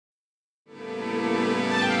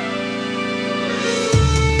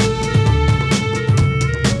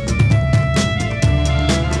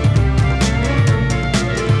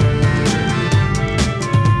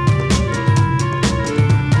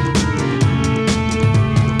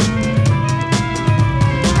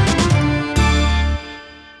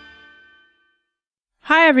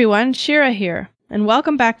everyone, Shira here, and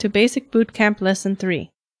welcome back to Basic Bootcamp Lesson 3,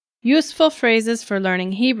 Useful Phrases for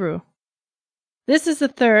Learning Hebrew. This is the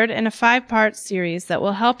third in a 5-part series that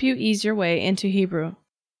will help you ease your way into Hebrew.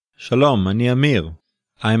 Shalom, ani Amir.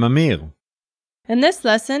 I'm Amir. In this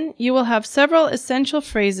lesson, you will have several essential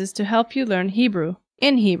phrases to help you learn Hebrew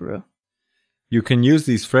in Hebrew. You can use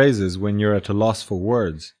these phrases when you're at a loss for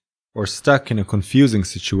words or stuck in a confusing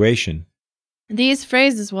situation. These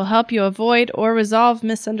phrases will help you avoid or resolve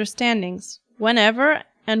misunderstandings whenever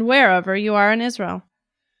and wherever you are in Israel.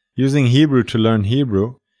 Using Hebrew to learn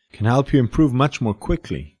Hebrew can help you improve much more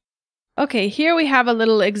quickly. Okay, here we have a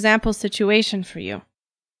little example situation for you.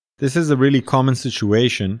 This is a really common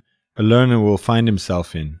situation a learner will find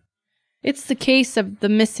himself in. It's the case of the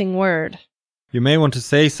missing word. You may want to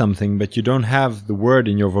say something, but you don't have the word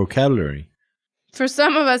in your vocabulary. For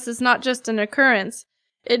some of us, it's not just an occurrence.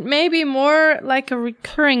 It may be more like a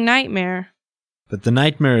recurring nightmare. But the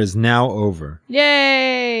nightmare is now over.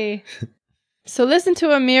 Yay! So listen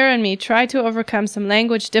to Amir and me try to overcome some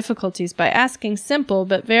language difficulties by asking simple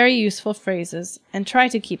but very useful phrases, and try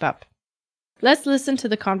to keep up. Let's listen to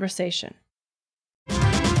the conversation.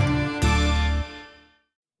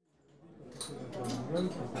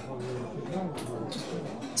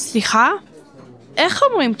 סליחה? איך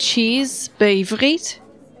אומרים cheese בעברית?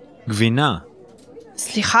 גבינה.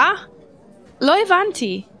 סליחה? לא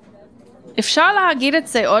הבנתי. אפשר להגיד את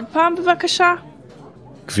זה עוד פעם בבקשה?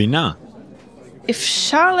 גבינה.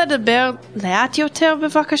 אפשר לדבר לאט יותר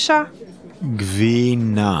בבקשה?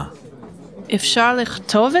 גבינה. אפשר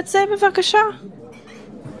לכתוב את זה בבקשה?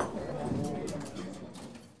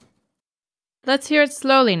 Let's hear it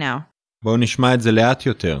slowly now. בואו נשמע את זה לאט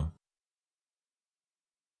יותר.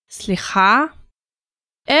 סליחה?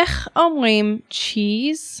 איך אומרים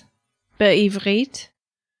cheese בעברית?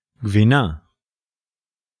 גבינה.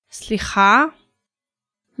 סליחה?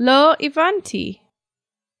 לא הבנתי.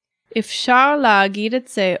 אפשר להגיד את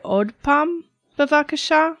זה עוד פעם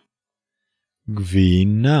בבקשה?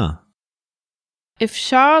 גבינה.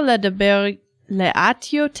 אפשר לדבר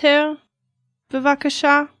לאט יותר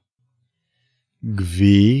בבקשה?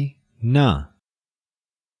 גבינה.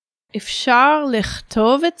 אפשר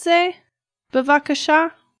לכתוב את זה בבקשה?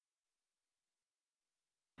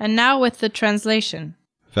 And now with the translation.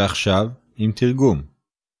 ועכשיו עם תרגום.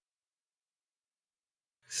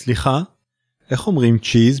 סליחה, איך אומרים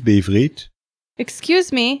cheese בעברית?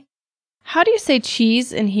 Excuse me, how do you say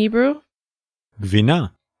cheese in Hebrew? גבינה.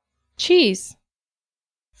 Cheese.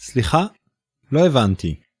 סליחה, לא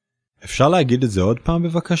הבנתי. אפשר להגיד את זה עוד פעם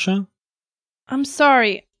בבקשה? I'm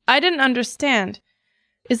sorry, I didn't understand.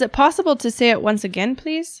 Is it possible to say it once again,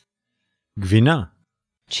 please? גבינה.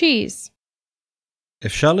 Cheese.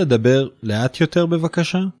 אפשר לדבר לאט יותר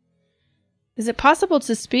בבקשה? Is it possible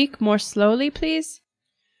to speak more slowly, please?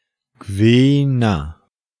 גבינה.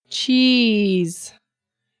 Cheese.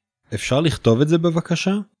 אפשר לכתוב את זה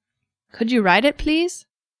בבקשה? Could you write it, please?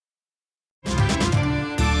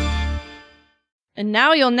 And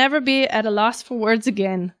now you'll never be at a loss for words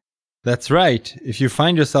again. That's right. If you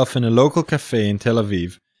find yourself in a local cafe in Tel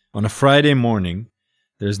Aviv on a Friday morning,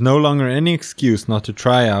 there's no longer any excuse not to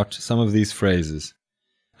try out some of these phrases.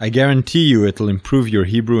 I guarantee you it'll improve your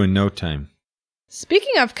Hebrew in no time.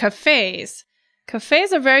 Speaking of cafes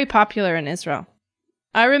are very popular in Israel.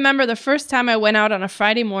 I remember the first time I went out on a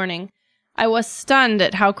Friday morning, I was stunned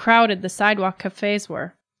at how crowded the sidewalk cafes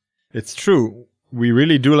were. It's true. We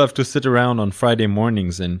really do love to sit around on Friday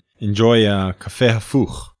mornings and enjoy a café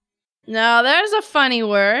hafuch. Now, there's a funny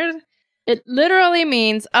word. It literally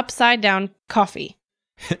means upside down coffee.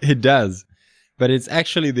 It does, but it's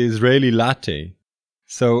actually the Israeli latte.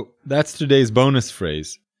 So that's today's bonus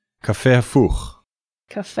phrase, café hafuch.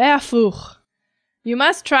 Café hafuch. You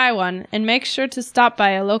must try one and make sure to stop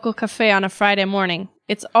by a local cafe on a Friday morning.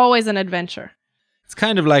 It's always an adventure. It's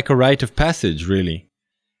kind of like a rite of passage, really.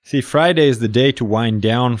 See, Friday is the day to wind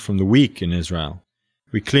down from the week in Israel.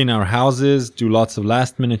 We clean our houses, do lots of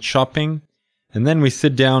last-minute shopping, and then we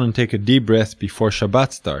sit down and take a deep breath before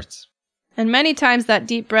Shabbat starts. And many times that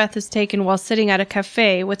deep breath is taken while sitting at a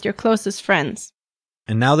cafe with your closest friends.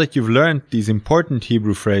 And now that you've learned these important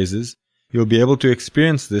Hebrew phrases, you'll be able to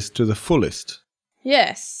experience this to the fullest.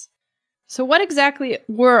 Yes. So what exactly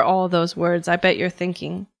were all those words, I bet you're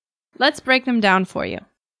thinking? Let's break them down for you.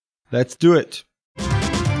 Let's do it.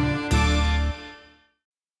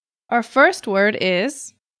 Our first word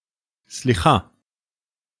is Slicha.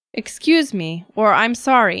 excuse me, or I'm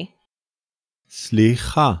sorry.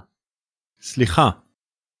 Slicha. Slicha.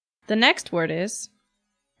 The next word is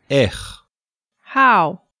Ech.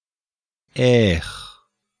 how. Ech.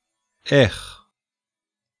 Ech.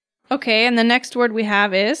 Okay, and the next word we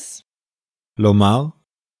have is לומר,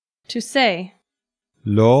 to say.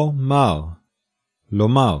 לומר,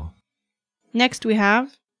 לומר. Next we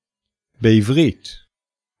have בעברית,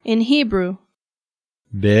 in Hebrew.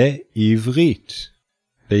 בעברית,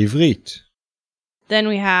 בעברית. Then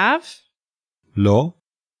we have לא,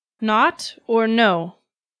 not or no.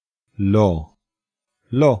 לא,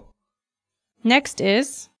 לא. Next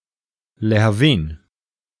is להבין,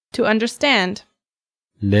 to understand.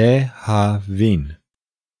 להבין,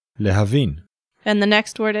 להבין. And the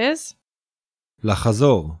next word is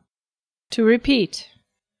לחזור, to repeat.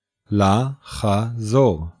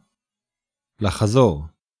 לחזור, לחזור.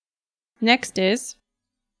 Next is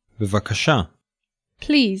בבקשה,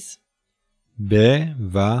 please.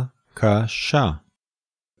 בבקשה,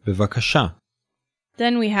 בבקשה.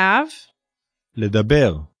 Then we have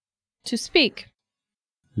לדבר, to speak.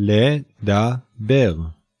 לדבר,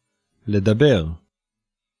 לדבר.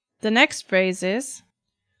 The next phrase is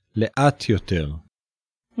לאט יותר,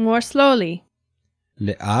 more slowly.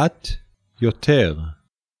 לאט יותר,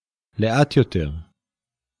 לאט יותר.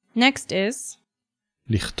 Next is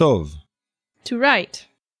לכתוב, to write.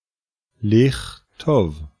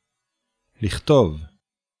 לכתוב, לכתוב.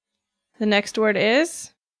 The next word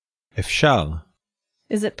is אפשר,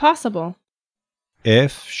 is it possible?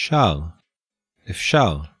 אפשר,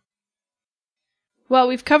 אפשר. Well,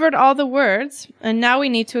 we've covered all the words, and now we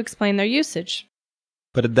need to explain their usage.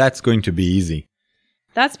 But that's going to be easy.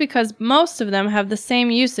 That's because most of them have the same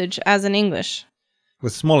usage as in English.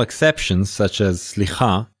 With small exceptions such as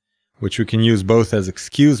slicha, which we can use both as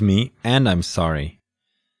excuse me and I'm sorry.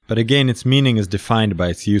 But again, its meaning is defined by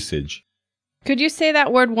its usage. Could you say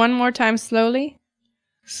that word one more time slowly?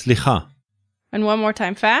 Slicha, And one more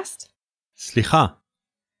time fast? slicha.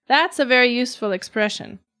 That's a very useful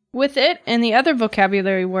expression. With it and the other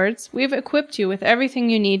vocabulary words, we've equipped you with everything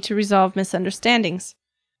you need to resolve misunderstandings.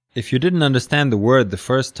 If you didn't understand the word the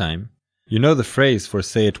first time, you know the phrase for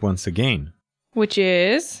say it once again. Which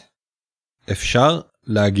is אפשר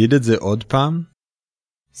להגיד את זה עוד פעם?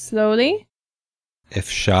 slowly,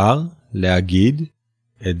 אפשר להגיד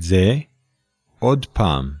את זה עוד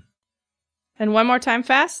פעם. and one more time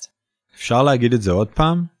fast? אפשר להגיד את זה עוד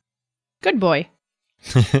פעם? Good boy.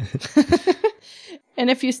 And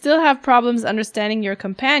if you still have problems understanding your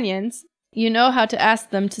companions, you know how to ask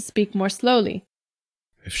them to speak more slowly.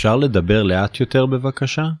 אפשר לדבר לאט יותר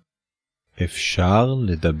בבקשה? אפשר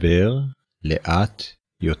לדבר לאט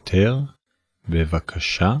יותר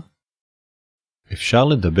בבקשה? אפשר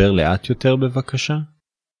לדבר לאט יותר בבקשה?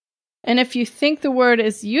 And if you think the word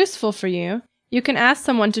is useful for you, you can ask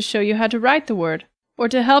someone to show you how to write the word, or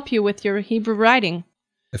to help you with your Hebrew writing.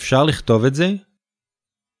 אפשר לכתוב את זה?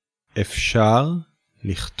 אפשר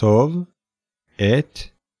לכתוב את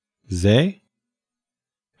זה?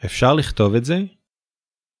 אפשר לכתוב את זה?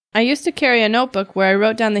 I used to carry a notebook where I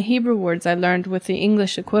wrote down the Hebrew words I learned with the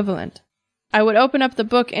English equivalent. I would open up the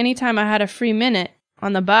book anytime I had a free minute,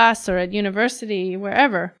 on the bus or at university,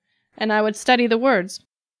 wherever, and I would study the words.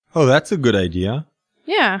 Oh, that's a good idea.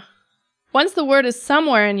 Yeah. Once the word is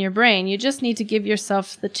somewhere in your brain, you just need to give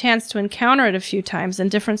yourself the chance to encounter it a few times in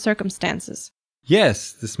different circumstances.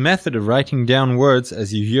 Yes, this method of writing down words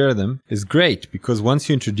as you hear them is great because once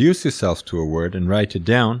you introduce yourself to a word and write it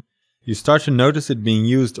down, you start to notice it being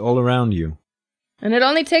used all around you. And it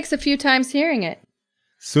only takes a few times hearing it.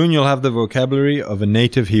 Soon you'll have the vocabulary of a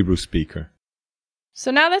native Hebrew speaker. So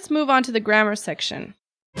now let's move on to the grammar section.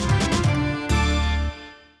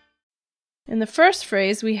 In the first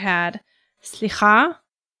phrase we had סליחה,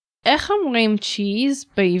 איך אומרים cheese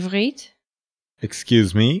בעברית?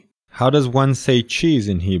 Excuse me, how does one say cheese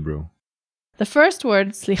in Hebrew? The first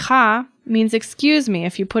word, סליחה, means excuse me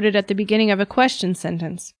if you put it at the beginning of a question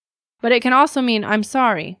sentence. But it can also mean I'm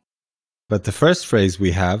sorry. But the first phrase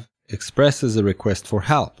we have expresses a request for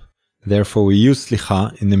help. Therefore we use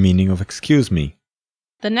slicha in the meaning of excuse me.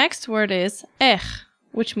 The next word is איך,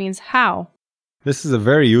 which means how. This is a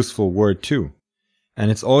very useful word too. And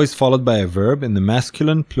it's always followed by a verb in the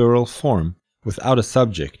masculine plural form without a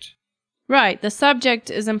subject. Right, the subject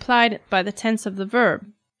is implied by the tense of the verb.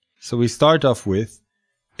 So we start off with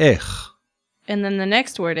איך. And then the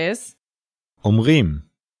next word is אומרים.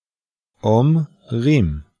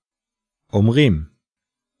 אומרים. אומרים.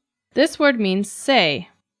 This word means say.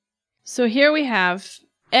 So here we have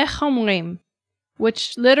איך אומרים,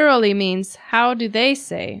 which literally means how do they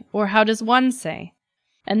say, or how does one say.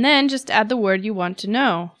 And then just add the word you want to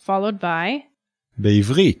know, followed by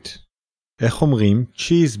בעברית. איך אומרים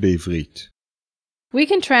cheese בעברית? We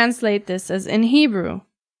can translate this as in Hebrew.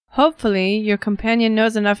 Hopefully, your companion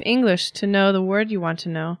knows enough English to know the word you want to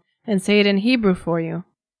know and say it in Hebrew for you.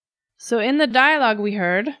 So in the dialogue we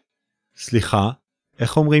heard, סליחה,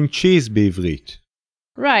 איך אומרים cheese בעברית?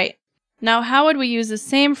 right. Now how would we use the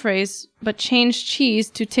same phrase but change cheese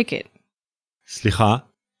to ticket? סליחה,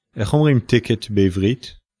 איך אומרים ticket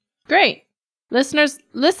בעברית? Great. Listeners,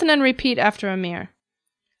 listen and repeat after Amir.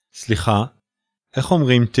 סליחה, איך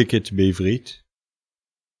אומרים ticket בעברית?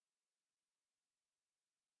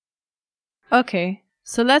 Okay,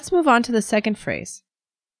 so let's move on to the second phrase.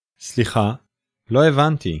 סליחה, לא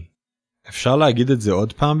הבנתי. אפשר להגיד את זה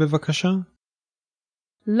עוד פעם בבקשה?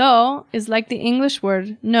 Lo is like the English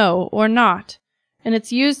word no or not, and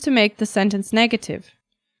it's used to make the sentence negative.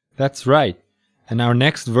 That's right, and our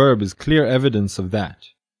next verb is clear evidence of that.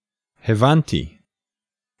 הבנתי.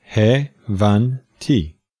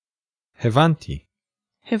 הבנתי. הבנתי.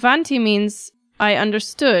 Hivanti means I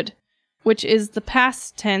understood, which is the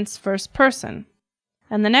past tense first person.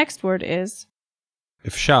 And the next word is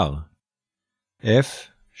אפשר.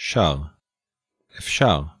 אפשר.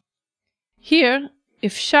 אפשר. here,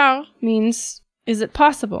 ifshar means is it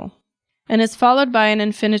possible, and is followed by an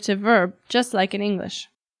infinitive verb, just like in English.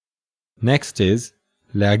 Next is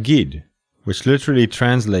להגיד, which literally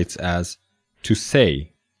translates as to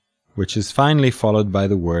say, which is finally followed by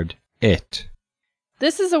the word et.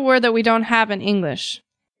 This is a word that we don't have in English.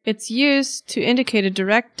 It's used to indicate a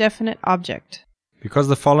direct, definite object. Because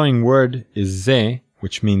the following word is ze,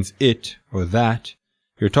 which means it or that,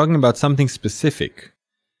 you're talking about something specific.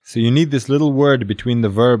 So you need this little word between the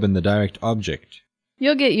verb and the direct object.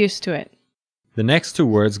 You'll get used to it. The next two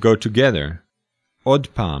words go together.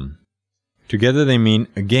 Od pam. Together they mean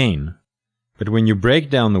again. But when you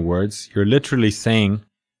break down the words, you're literally saying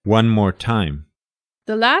one more time.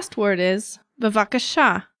 The last word is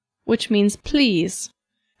bevakasha, which means please.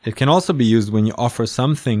 It can also be used when you offer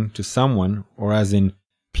something to someone, or as in,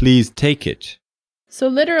 please take it. So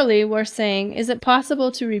literally, we're saying, is it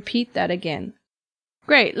possible to repeat that again?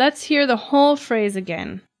 Great, let's hear the whole phrase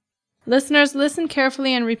again. Listeners, listen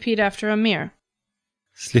carefully and repeat after Amir.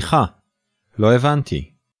 סליחה, לא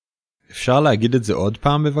הבנתי. אפשר להגיד את זה עוד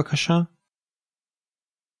פעם בבקשה?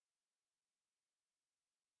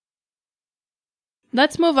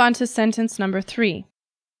 Let's move on to sentence number 3.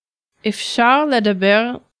 אפשר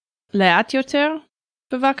לדבר לאט יותר,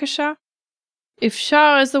 בבקשה?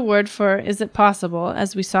 אפשר is the word for is it possible,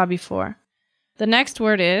 as we saw before. The next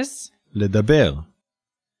word is לדבר.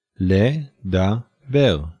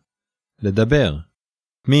 לדבר. לדבר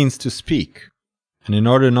means to speak. And in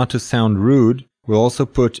order not to sound rude, we'll also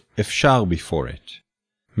put אפשר before it,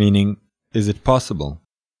 meaning, is it possible?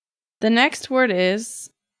 The next word is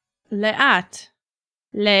לאט.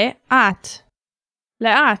 לאט.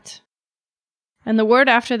 לאט. And the word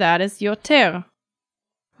after that is יותר,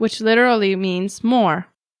 which literally means more.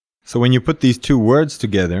 So when you put these two words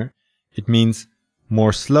together, it means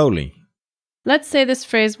more slowly. Let's say this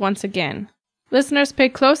phrase once again. Listeners, pay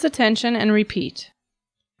close attention and repeat.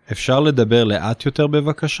 אפשר לדבר לאט יותר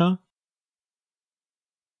בבקשה?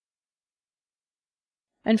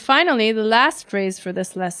 And finally, the last phrase for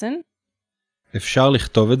this lesson. אפשר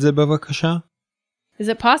לכתוב את זה בבקשה? Is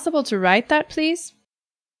it possible to write that, please?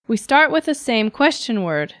 We start with the same question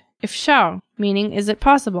word, אפשר, meaning is it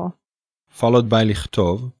possible? Followed by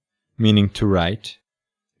לכתוב, meaning to write.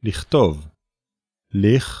 לכתוב.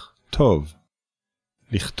 לכתוב.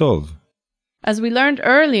 לכתוב. As we learned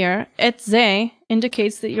earlier, et ze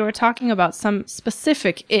indicates that you are talking about some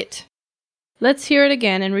specific it. Let's hear it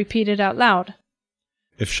again and repeat it out loud.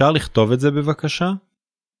 אפשר לכתוב את זה בבקשה?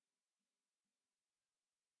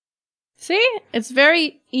 See? It's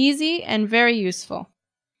very easy and very useful.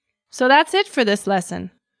 So that's it for this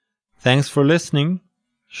lesson. Thanks for listening.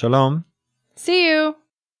 Shalom. See you!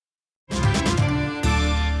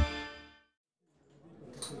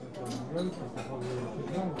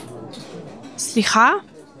 סליחה?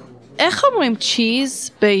 איך אומרים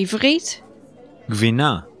cheese בעברית?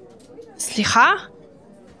 גבינה. סליחה?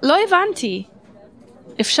 לא הבנתי.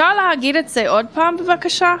 אפשר להגיד את זה עוד פעם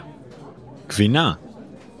בבקשה? גבינה.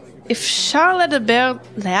 אפשר לדבר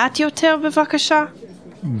לאט יותר בבקשה?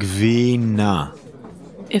 גבינה.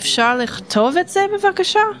 אפשר לכתוב את זה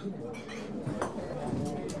בבקשה?